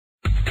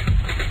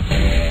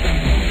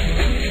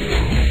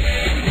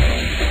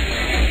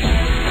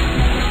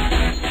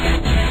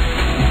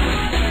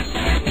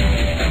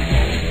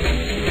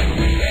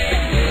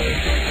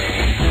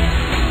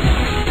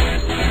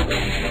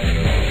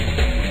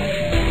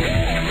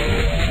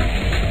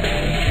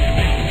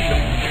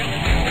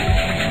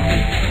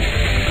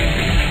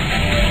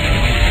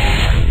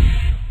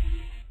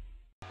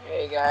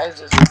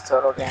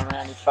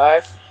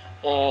1.5,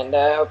 and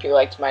I hope you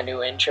liked my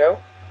new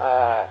intro.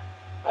 I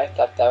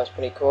thought that was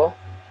pretty cool.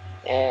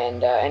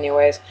 And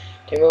anyways,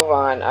 to move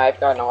on, I've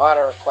gotten a lot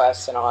of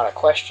requests and a lot of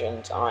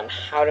questions on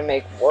how to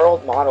make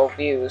world model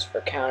views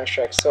for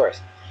Counter-Strike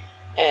Source.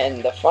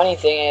 And the funny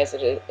thing is,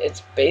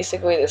 it's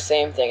basically the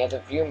same thing as a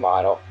view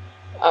model,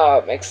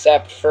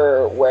 except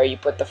for where you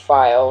put the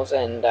files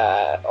and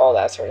all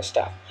that sort of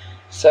stuff.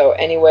 So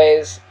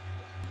anyways,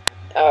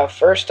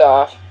 first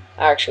off,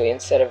 actually,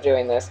 instead of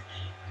doing this,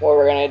 what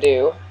we're going to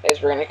do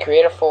is we're going to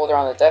create a folder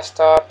on the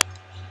desktop,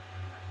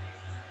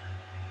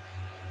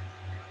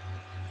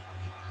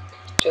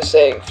 just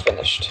saying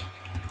finished.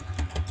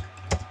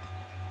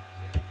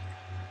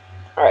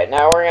 Alright,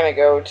 now we're going to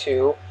go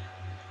to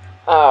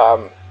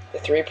the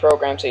three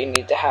programs that you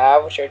need to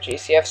have, which are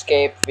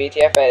GCFscape,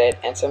 VTF-Edit,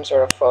 and some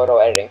sort of photo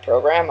editing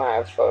program. I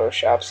have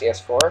Photoshop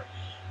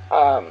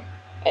CS4.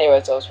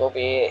 Anyways, those will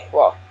be,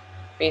 well,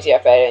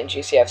 VTF-Edit and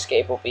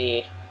GCFscape will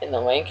be in the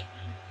link,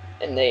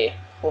 and they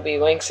will be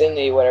links in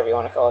the, whatever you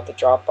want to call it, the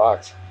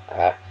Dropbox.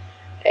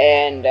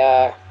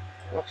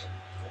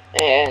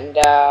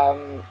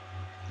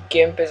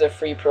 GIMP is a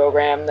free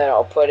program that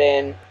I'll put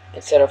in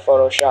instead of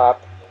Photoshop.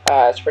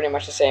 It's pretty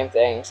much the same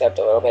thing, except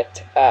a little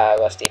bit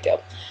less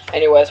detailed.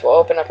 Anyways, we'll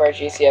open up our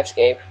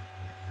GCFscape.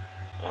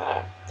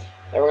 Then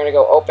we're going to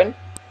go open.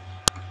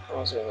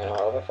 I'll zoom in a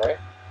little bit for you.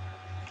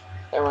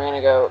 Then we're going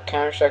to go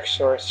Counter-Strike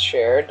Source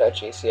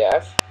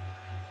Shared.gcf.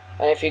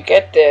 And if you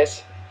get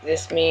this,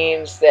 this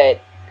means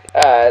that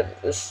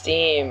the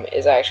Steam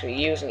is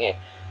actually using it.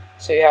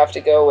 So you have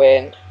to go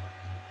in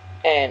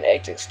and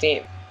exit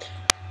Steam.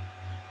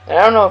 And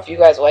I don't know if you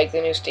guys like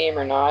the new Steam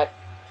or not.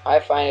 I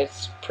find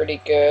it's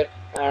pretty good.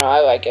 I don't know, I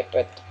like it,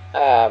 but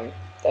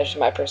that's just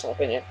my personal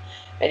opinion.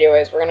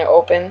 Anyways, we're going to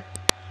open,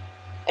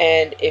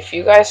 and if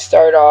you guys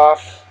start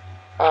off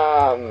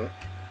at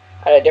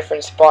a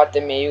different spot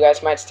than me, you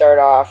guys might start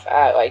off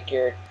at like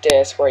your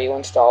disk where you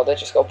installed it.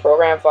 Just go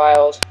Program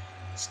Files,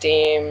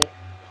 Steam,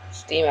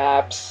 Steam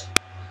Apps,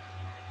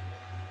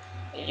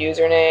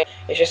 username,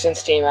 it's just in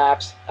Steam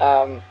Apps.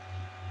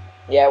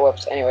 Yeah,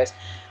 whoops, anyways.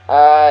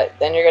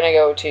 Then you're going to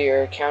go to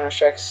your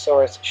Counter-Strike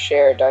Source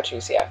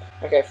Shared.gcf.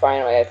 Okay,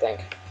 finally, I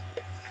think.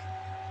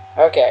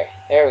 Okay,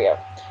 there we go.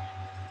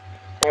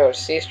 Go to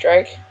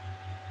C-Strike,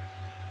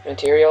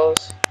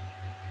 Materials,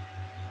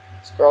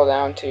 scroll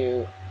down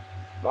to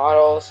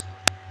Models,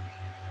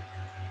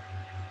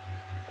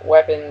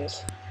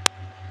 Weapons,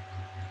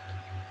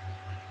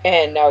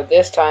 and now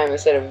this time,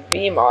 instead of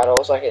V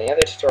models, like in the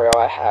other tutorial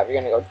I have,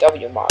 you're going to go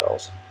W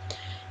models.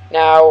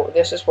 Now,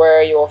 this is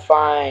where you will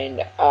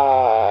find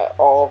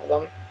all of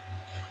them.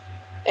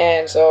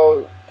 And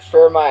so,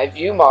 for my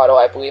view model,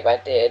 I believe I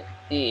did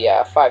the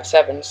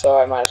 5.7, so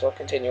I might as well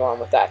continue on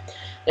with that.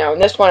 Now, in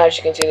this one, as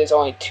you can see, there's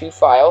only 2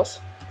 files.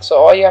 So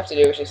all you have to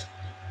do is just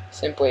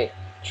simply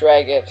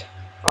drag it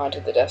onto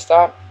the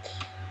desktop,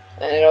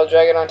 and it'll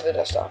drag it onto the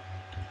desktop.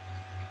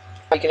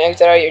 You can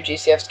exit out your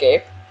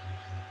GCFscape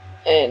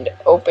and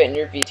open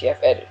your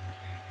VTF-Edit.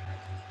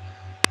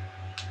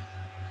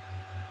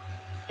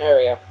 There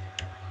we go.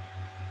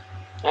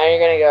 Now you're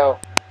going to go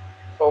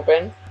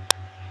open,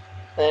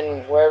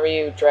 then wherever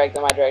you drag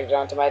them, I dragged it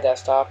onto my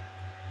desktop,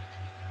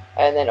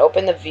 and then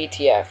open the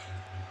VTF,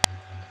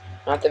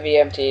 not the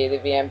VMT. The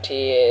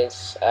VMT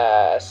is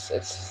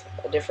it's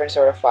a different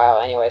sort of file.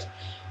 Anyways,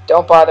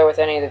 don't bother with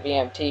any of the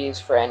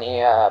VMTs for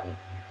any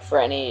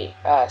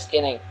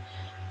skinning.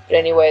 But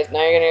anyways,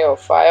 now you're going to go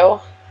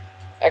File,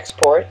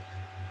 Export,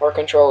 or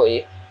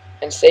Control-E,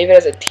 and save it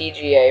as a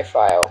TGA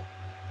file.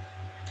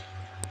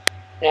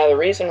 Now the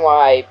reason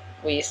why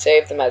we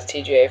save them as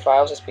TGA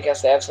files is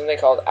because they have something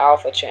called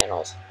alpha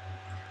channels,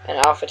 and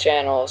alpha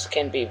channels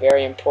can be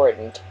very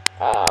important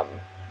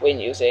when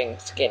doing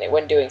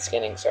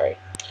skinning. Sorry.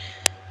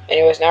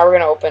 Anyways, now we're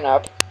going to open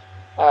up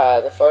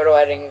the photo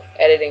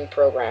editing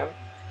program.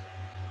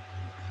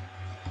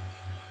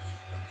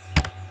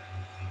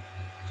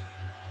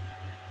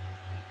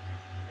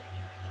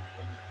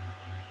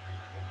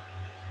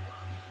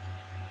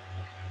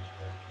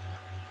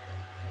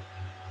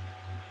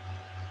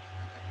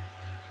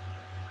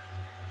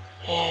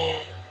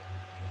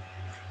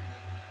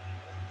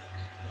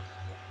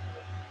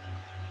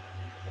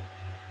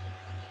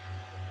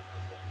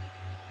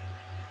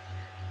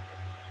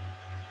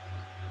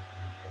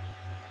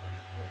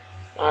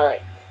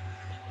 Alright,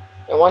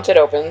 and once it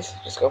opens,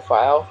 just go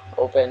File,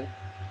 Open,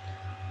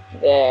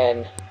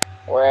 then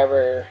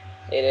wherever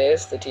it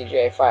is, the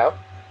TGA file.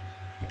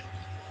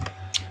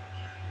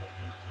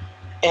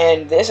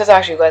 And this is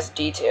actually less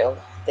detailed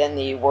than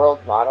the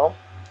world model,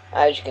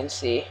 as you can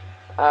see.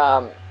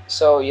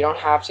 So you don't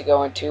have to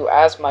go into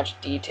as much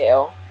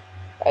detail.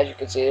 As you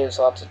can see, there's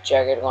lots of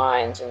jagged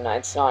lines, and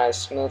it's not as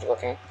smooth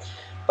looking.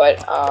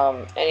 But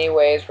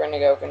anyways, we're going to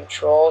go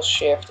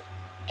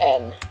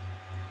Control-Shift-N.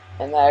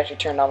 And that actually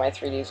turned on my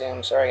 3D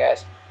zoom. Sorry,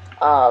 guys.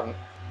 And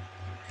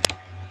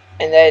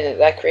then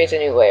that creates a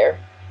new layer.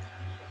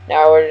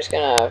 Now I'm just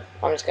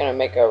gonna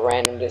make a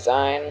random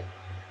design.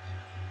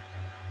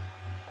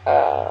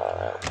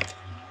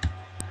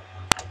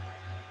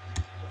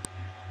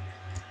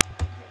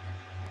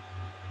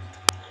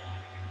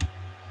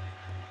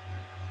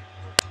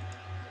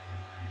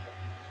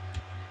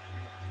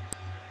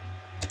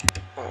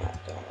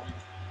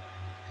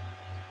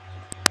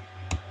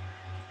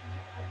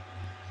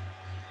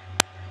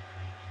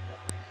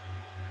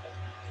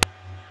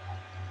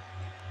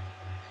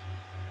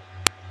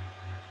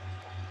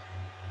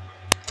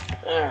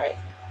 Alright.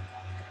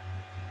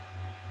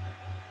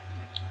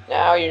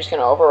 Now you're just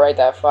going to overwrite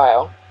that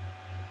file.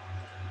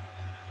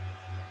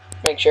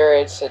 Make sure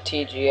it's a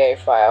TGA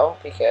file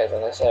because,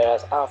 as I said, it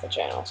has alpha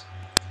channels.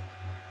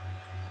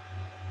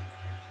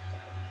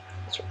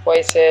 Let's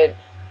replace it.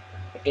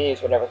 You can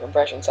use whatever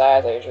compression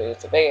size. I usually use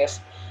the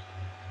biggest.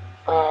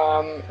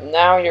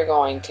 Now you're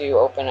going to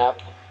open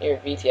up your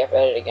VTF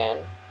edit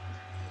again.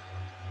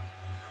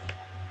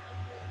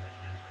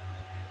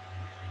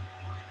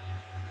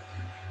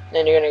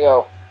 Then you're going to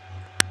go,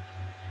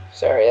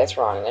 sorry, that's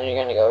wrong. Then you're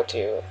going to go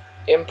to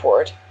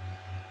import.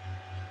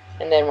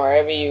 And then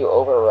wherever you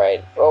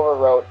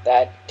overwrote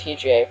that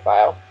TGA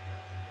file,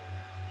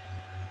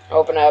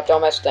 open it up, don't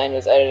mess with any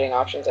of those editing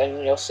options,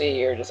 and you'll see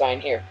your design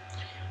here.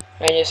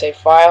 And you say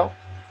File,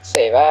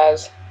 Save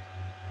As,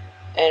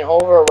 and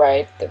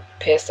overwrite the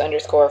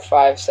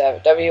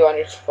pist_57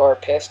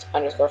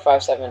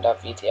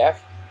 w_pist_57.vtf.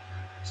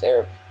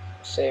 So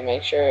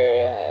make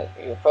sure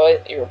you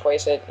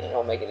replace it, and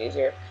it'll make it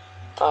easier.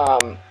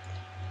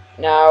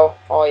 Now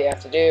all you have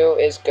to do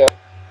is go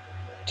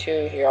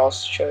to here. I'll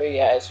show you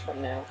guys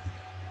from now.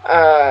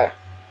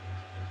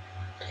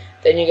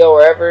 Then you go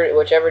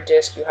whichever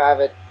disk you have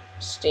it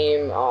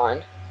Steam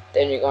on.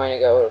 Then you're going to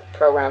go to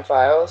Program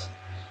Files,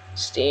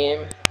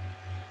 Steam,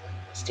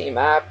 Steam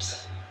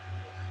Apps,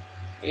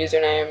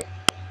 Username,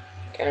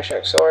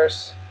 Counter-Strike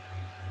Source,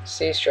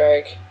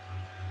 C-Strike,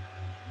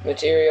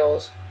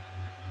 Materials,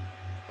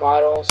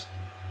 Models,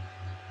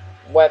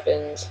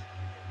 Weapons.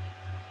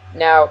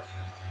 Now,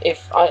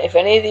 if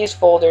any of these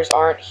folders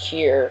aren't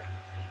here,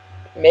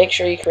 make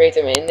sure you create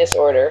them in this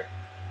order.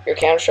 Your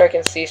Counter-Strike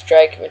and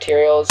C-Strike,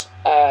 Materials,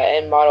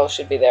 and Models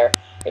should be there.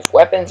 If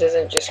Weapons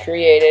isn't, just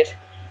create it.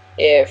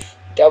 If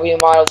W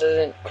Models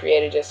isn't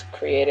created, just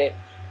create it.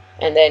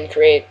 And then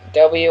create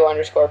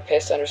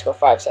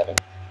w_pist_57.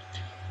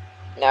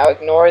 Now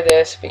ignore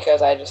this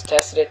because I just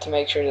tested it to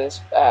make sure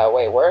this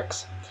way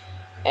works.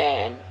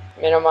 And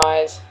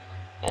minimize.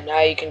 And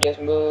now you can just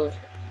move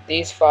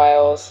these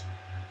files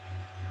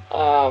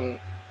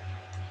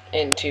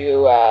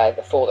into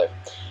the folder.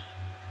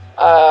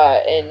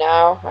 And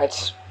now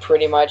that's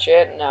pretty much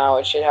it. Now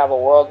it should have a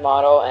world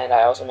model, and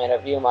I also made a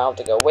view model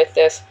to go with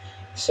this.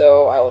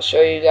 So I will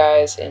show you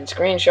guys in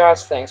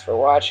screenshots. Thanks for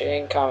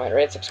watching. Comment,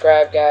 rate,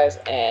 subscribe, guys.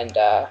 And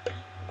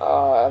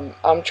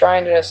I'm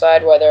trying to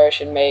decide whether I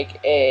should make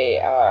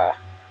a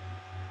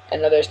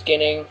another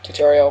skinning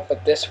tutorial,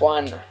 but this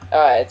one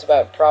it's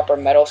about proper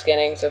metal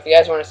skinning. So if you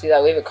guys want to see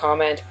that, leave a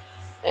comment.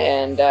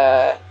 And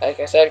like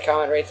I said,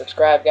 comment, rate,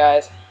 subscribe,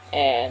 guys.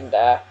 And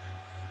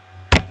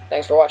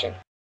thanks for watching.